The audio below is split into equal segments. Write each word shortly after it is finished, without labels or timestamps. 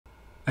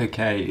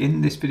Okay,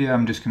 in this video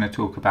I'm just going to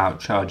talk about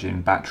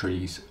charging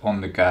batteries on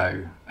the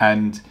go,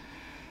 and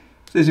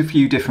there's a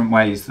few different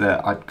ways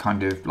that I'd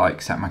kind of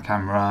like set my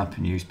camera up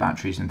and use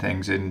batteries and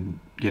things,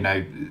 and you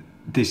know,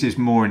 this is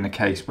more in the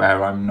case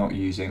where I'm not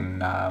using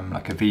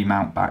like a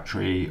V-mount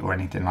battery or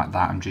anything like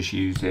that. I'm just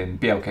using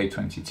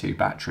BLK22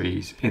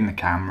 batteries in the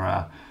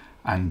camera,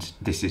 and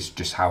this is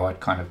just how I'd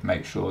kind of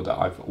make sure that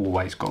I've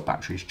always got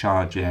batteries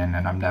charging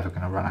and I'm never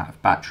going to run out of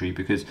battery,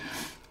 because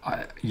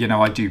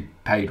I do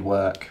paid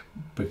work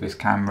with this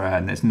camera,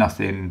 and there's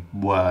nothing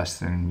worse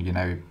than, you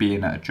know,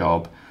 being at a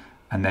job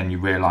and then you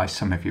realise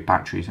some of your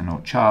batteries are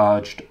not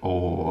charged,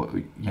 or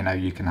you know,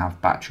 you can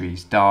have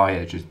batteries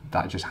die.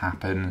 That just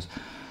happens,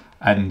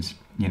 and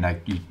you know,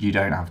 you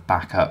don't have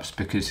backups,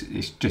 because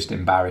it's just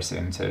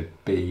embarrassing to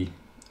be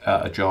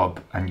at a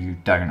job and you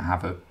don't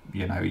have a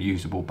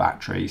usable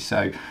battery.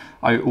 So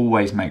I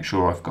always make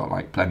sure I've got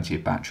like plenty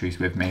of batteries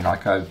with me.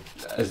 Like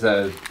as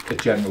a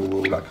general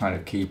rule, I kind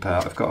of keep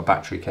I've got a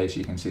battery case.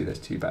 You can see there's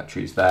 2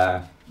 batteries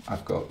there.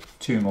 I've got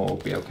 2 more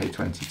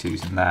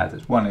BLK22s in there.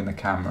 There's 1 in the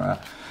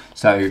camera.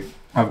 So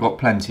I've got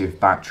plenty of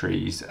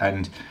batteries,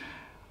 and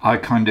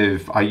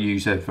I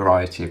use a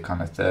variety of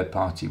kind of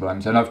third-party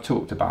ones, and I've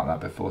talked about that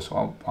before,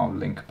 so I'll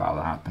link about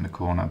that up in the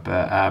corner.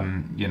 But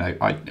you know,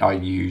 I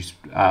use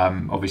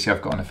obviously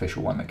I've got an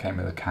official one that came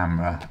with a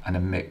camera and a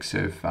mix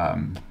of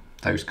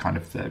those kind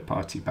of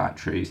third-party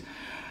batteries.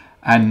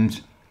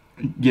 And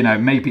you know,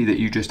 maybe that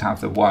you just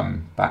have the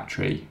 1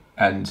 battery,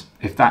 and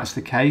if that's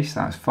the case,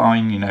 that's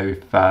fine. You know,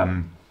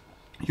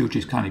 if you're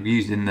just kind of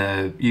using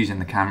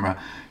the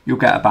camera, you'll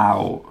get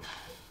about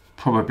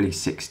probably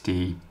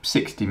 60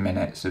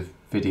 minutes of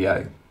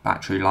video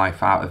battery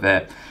life out of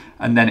it,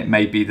 and then it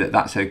may be that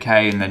that's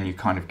okay, and then you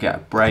kind of get a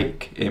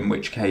break, in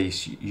which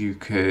case you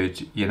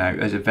could, you know,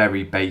 as a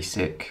very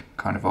basic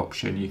kind of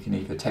option, you can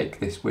either take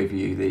this with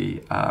you,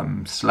 the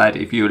sled,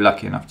 if you're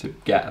lucky enough to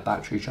get a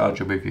battery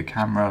charger with your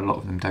camera. A lot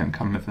of them don't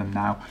come with them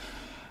now,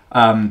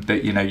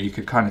 but you know, you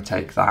could kind of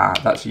take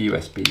that's a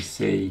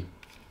USB-C,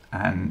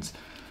 and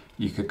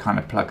you could kind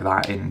of plug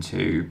that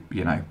into,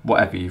 you know,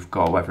 whatever you've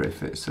got, whether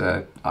if it's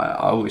I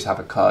always have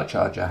a car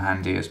charger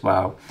handy as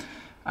well,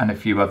 and a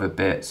few other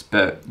bits,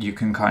 but you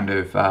can kind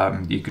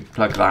of, you could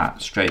plug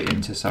that straight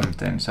into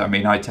something. So I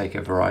mean, I take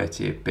a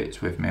variety of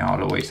bits with me.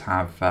 I'll always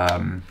have,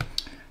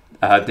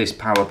 this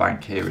power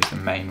bank here is the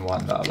main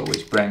one that I'll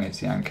always bring.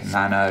 It's the Anker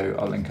Nano.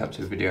 I'll link up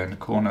to a video in the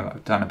corner that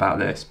I've done about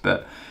this,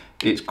 but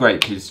it's great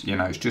because, you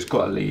know, it's just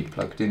got a lead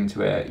plugged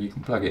into it. You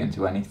can plug it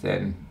into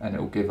anything and it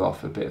will give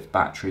off a bit of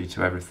battery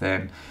to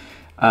everything.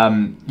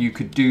 You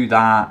could do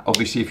that.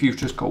 Obviously, if you've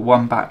just got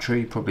 1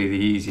 battery, probably the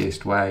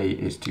easiest way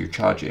is to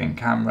charge it in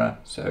camera.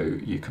 So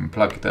you can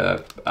plug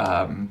the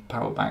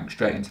power bank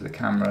straight into the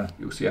camera.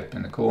 You'll see up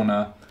in the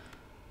corner,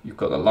 you've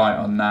got the light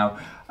on now.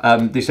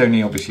 This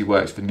only obviously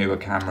works for newer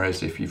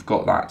cameras. If you've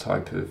got that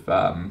type of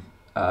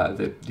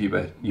the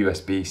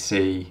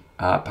USB-C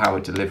power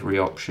delivery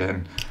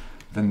option,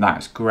 then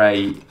that's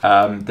great.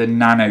 The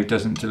Nano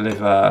doesn't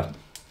deliver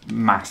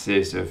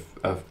masses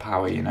of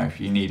power. You know,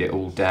 if you need it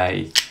all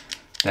day,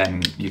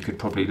 then you could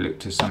probably look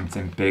to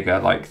something bigger.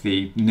 Like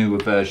the newer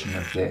version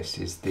of this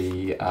is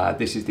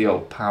this is the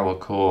old Power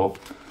Core.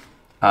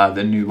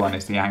 The new one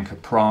is the Anker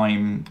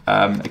Prime.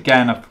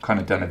 Again, I've kind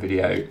of done a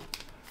video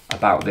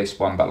about this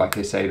one, but like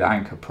I say, the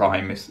Anker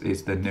Prime is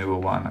the newer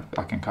one.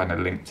 I can kind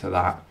of link to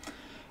that.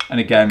 And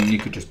again, you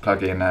could just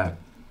plug in a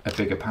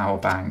bigger power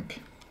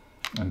bank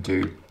and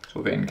do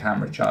sort of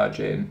in-camera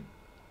charging.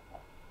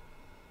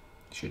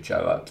 Should show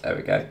up, there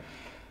we go.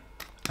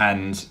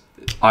 And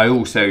I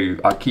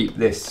keep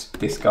this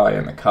guy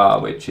in the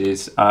car, which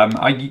is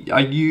I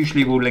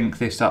usually will link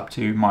this up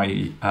to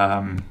my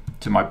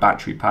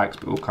battery packs,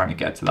 but we'll kind of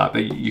get to that.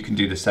 But you can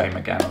do the same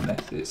again on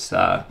this.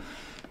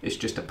 It's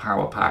just a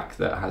power pack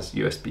that has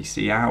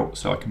USB-C out,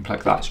 so I can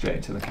plug that straight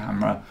into the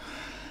camera.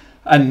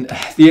 And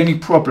the only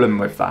problem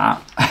with that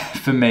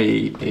for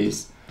me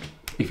is,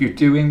 if you're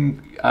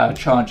doing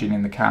charging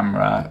in the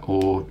camera,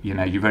 or you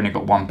know, you've only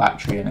got 1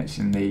 battery and it's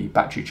in the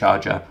battery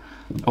charger,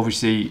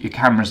 obviously your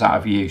camera's out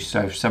of use.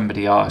 So if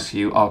somebody asks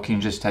you, oh, can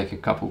you just take a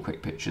couple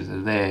quick pictures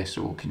of this,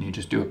 or can you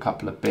just do a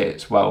couple of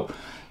bits, well,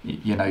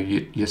 you know,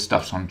 your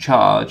stuff's on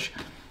charge,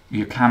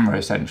 your camera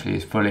essentially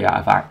is fully out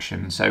of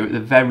action. So at the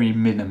very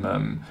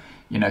minimum,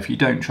 you know, if you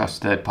don't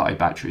trust third-party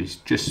batteries,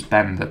 just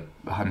spend the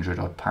 £100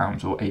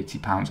 odd or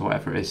 £80 or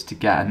whatever it is to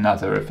get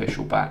another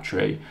official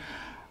battery.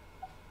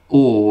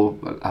 Or,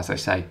 as I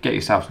say, get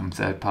yourself some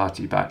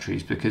third-party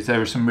batteries, because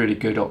there are some really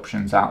good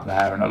options out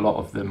there, and a lot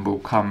of them will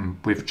come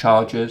with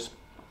chargers.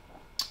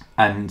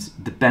 And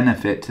the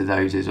benefit to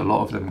those is a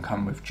lot of them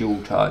come with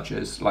dual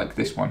chargers, like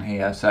this one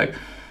here. So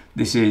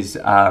this is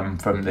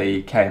from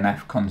the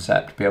K&F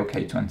Concept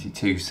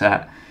BLK22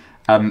 set.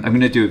 I'm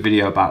going to do a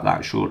video about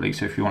that shortly,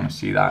 so if you want to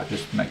see that,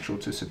 just make sure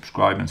to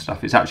subscribe and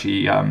stuff. It's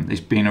actually it's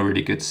been a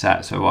really good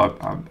set, so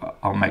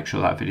I'll make sure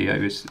that video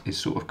is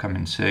sort of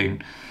coming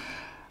soon.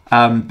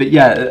 But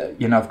yeah,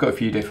 you know, I've got a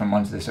few different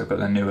ones. I've got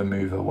the newer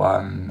Mover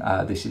one.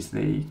 This is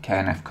the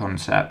K&F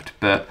Concept.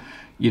 But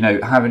you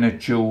know, having a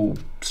dual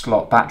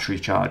slot battery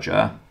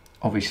charger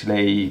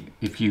obviously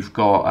if you've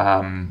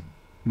got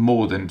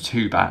more than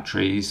 2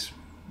 batteries,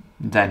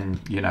 then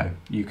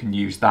you can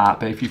use that.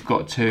 But if you've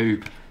got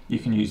 2, you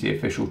can use the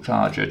official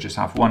charger. Just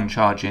have one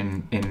charge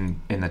in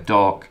the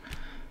dock,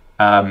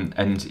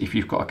 and if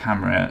you've got a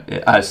camera,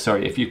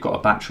 if you've got a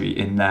battery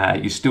in there,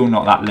 you're still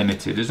not that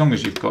limited. As long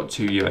as you've got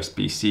 2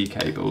 USB-C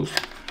cables,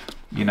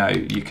 you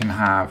can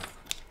have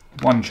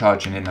one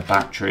charging in the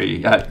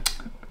battery.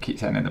 Keep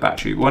saying in the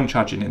battery, one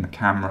charging in the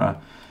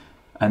camera,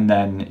 and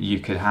then you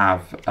could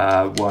have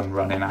one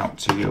running out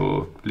to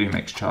your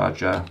Lumix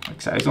charger. Like I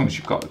say, as long as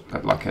you've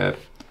got like a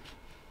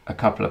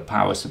couple of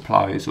power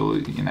supplies, or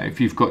if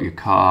you've got your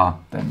car,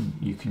 then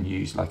you can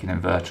use like an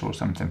inverter or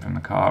something from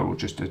the car, or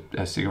just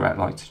a cigarette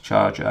lighter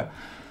charger,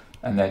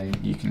 and then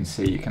you can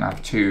see you can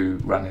have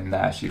 2 running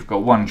there. So you've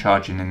got one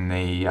charging in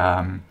the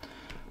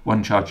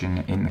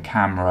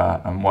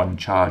camera and one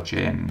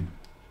charging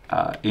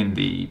in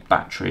the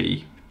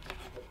battery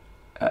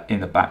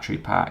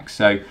pack.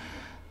 So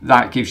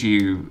that gives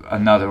you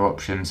another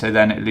option. So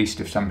then at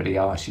least if somebody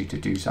asks you to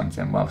do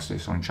something whilst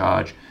it's on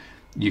charge,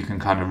 you can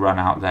kind of run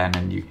out then,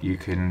 and you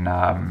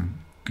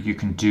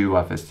can do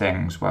other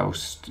things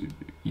whilst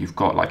you've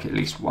got like at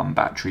least one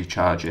battery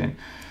charging.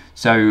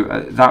 So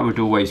that would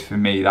always, for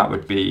me, that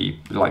would be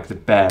like the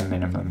bare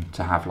minimum,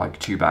 to have like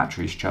 2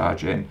 batteries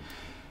charging.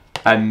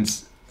 And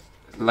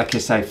like I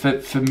say,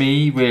 for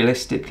me,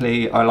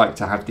 realistically, I like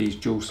to have these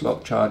dual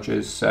slot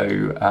chargers. So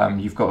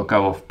you've got to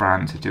go off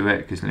brand to do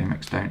it, because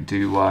Lumix don't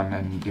do one,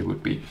 and it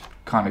would be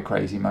kind of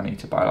crazy money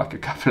to buy like a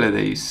couple of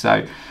these.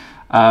 So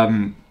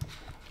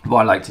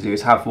what I like to do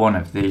is have one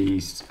of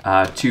these,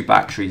 2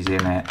 batteries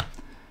in it,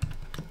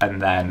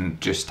 and then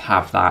just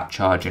have that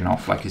charging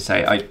off. Like I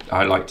say,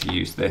 I like to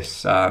use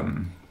this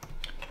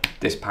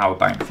this power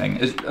bank thing,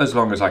 as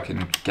long as I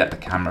can get the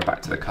camera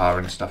back to the car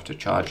and stuff to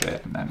charge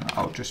it, and then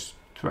I'll just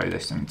throw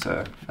this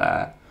into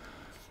there,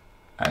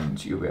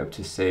 and you'll be able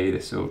to see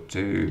this will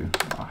do,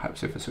 I hope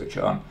so, if I switch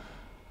it on,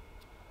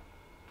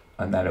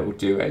 and then it will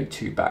do a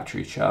 2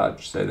 battery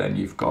charge. So then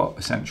you've got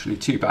essentially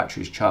 2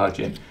 batteries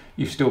charging.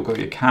 You've still got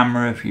your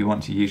camera if you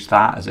want to use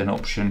that as an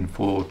option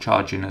for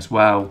charging as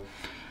well.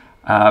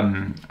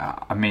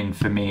 I mean,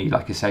 for me,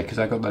 like I say, because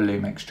I got the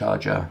Lumix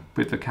charger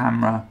with the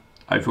camera,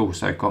 I've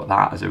also got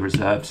that as a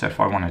reserve. So if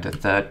I wanted a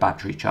 3rd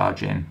battery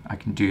charging, I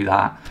can do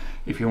that.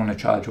 If you want to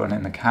charge one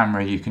in the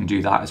camera, you can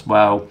do that as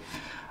well.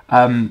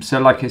 So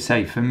like I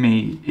say, for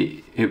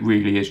me, it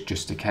really is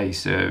just a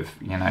case of,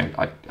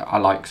 I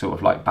like sort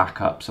of like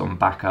backups on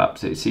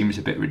backups. It seems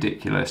a bit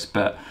ridiculous,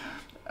 but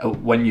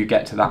when you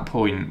get to that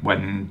point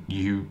when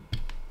you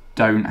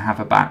don't have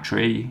a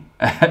battery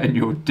and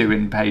you're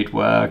doing paid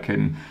work,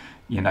 and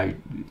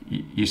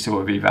you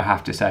sort of either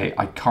have to say,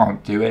 I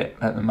can't do it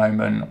at the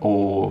moment,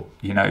 or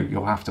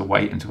you'll have to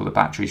wait until the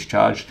battery's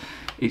charged.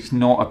 It's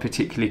not a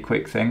particularly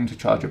quick thing to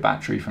charge a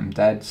battery from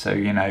dead, so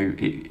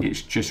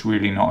it's just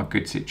really not a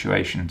good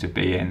situation to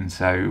be in.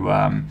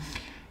 So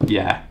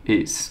yeah,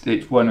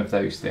 it's one of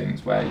those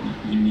things where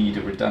you need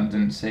a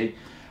redundancy.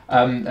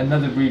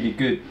 Another really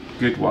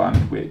good one,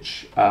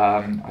 which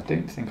I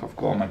don't think I've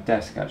got on my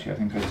desk actually. I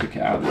think I took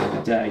it out the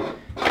other day.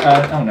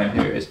 Oh no,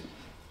 here it is.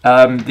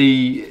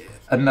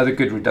 Another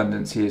good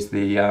redundancy is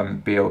the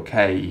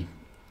BLK.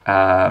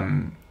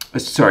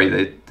 Sorry,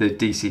 the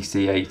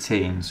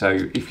DCC18. So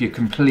if you're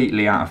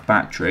completely out of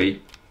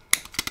battery,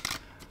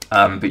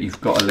 but you've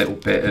got a little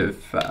bit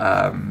of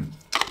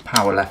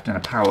power left in a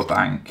power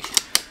bank,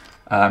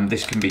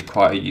 this can be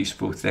quite a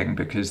useful thing,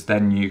 because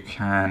then you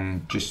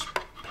can just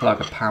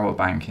plug a power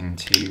bank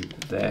into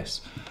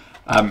this.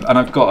 And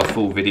I've got a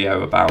full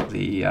video about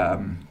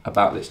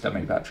this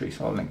dummy battery,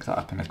 so I'll link that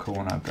up in the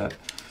corner. But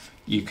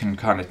you can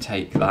kind of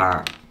take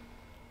that,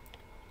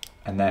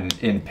 and then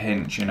in a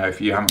pinch,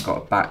 if you haven't got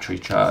a battery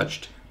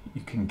charged,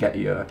 you can get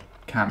your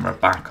camera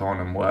back on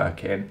and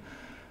working.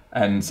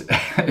 And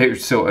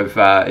it sort of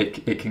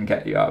it can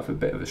get you out of a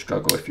bit of a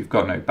struggle if you've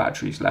got no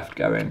batteries left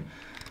going.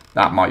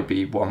 That might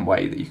be one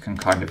way that you can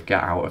kind of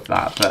get out of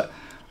that. But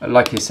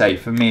like I say,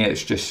 for me,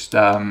 it's just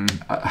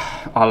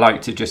I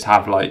like to just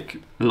have like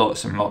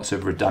lots and lots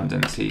of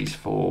redundancies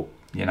for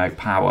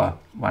power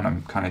when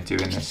I'm kind of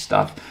doing this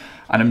stuff.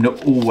 And I'm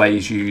not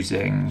always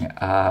using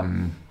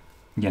I'm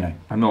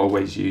not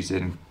always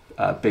using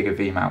bigger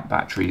V-mount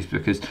batteries,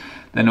 because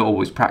they're not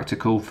always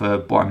practical for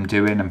what I'm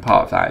doing. And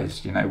part of that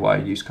is why I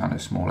use kind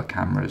of smaller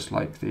cameras,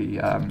 like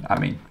the I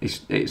mean,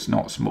 it's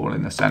not small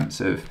in the sense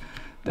of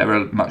there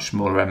are much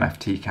smaller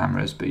MFT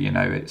cameras, but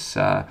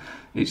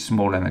it's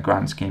small in the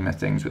grand scheme of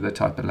things with the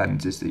type of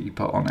lenses that you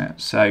put on it.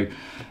 So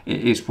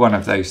it's one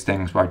of those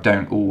things where I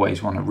don't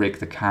always want to rig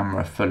the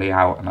camera fully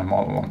out, and I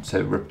might want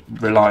to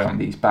rely on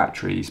these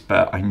batteries,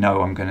 but I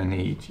know I'm going to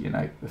need,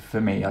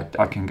 for me,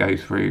 I can go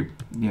through,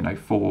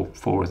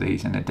 four of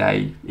these in a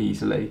day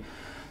easily.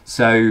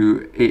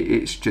 So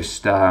it's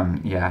just,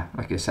 yeah,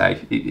 like I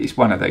say, it's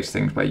one of those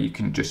things where you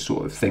can just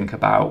sort of think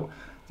about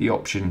the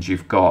options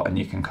you've got, and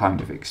you can kind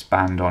of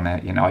expand on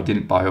it. I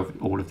didn't buy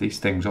all of these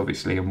things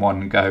obviously in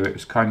one go. It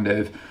was kind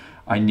of,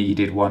 I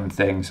needed one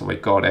thing, so I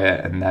got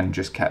it, and then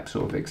just kept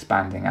sort of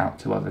expanding out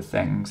to other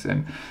things.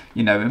 And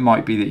you know, it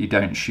might be that you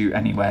don't shoot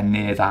anywhere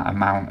near that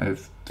amount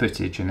of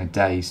footage in a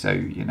day, so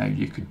you know,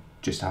 you could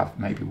just have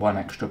maybe one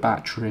extra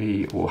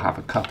battery or have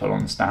a couple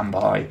on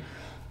standby,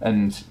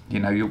 and you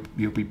know,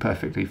 you'll be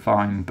perfectly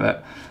fine.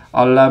 But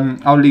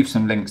I'll leave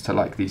some links to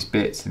like these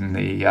bits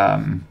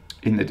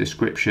in the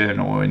description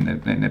or in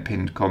the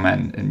pinned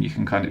comment, and you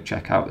can kind of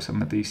check out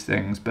some of these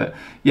things. But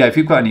yeah, if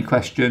you've got any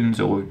questions,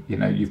 or you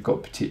know, you've got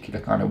a particular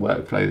kind of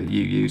workflow that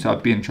you use,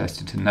 I'd be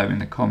interested to know in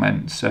the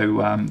comments. So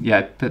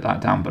yeah, put that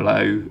down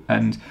below.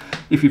 And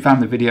if you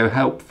found the video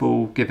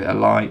helpful, give it a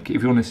like.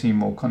 If you want to see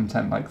more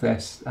content like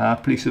this,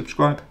 please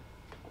subscribe.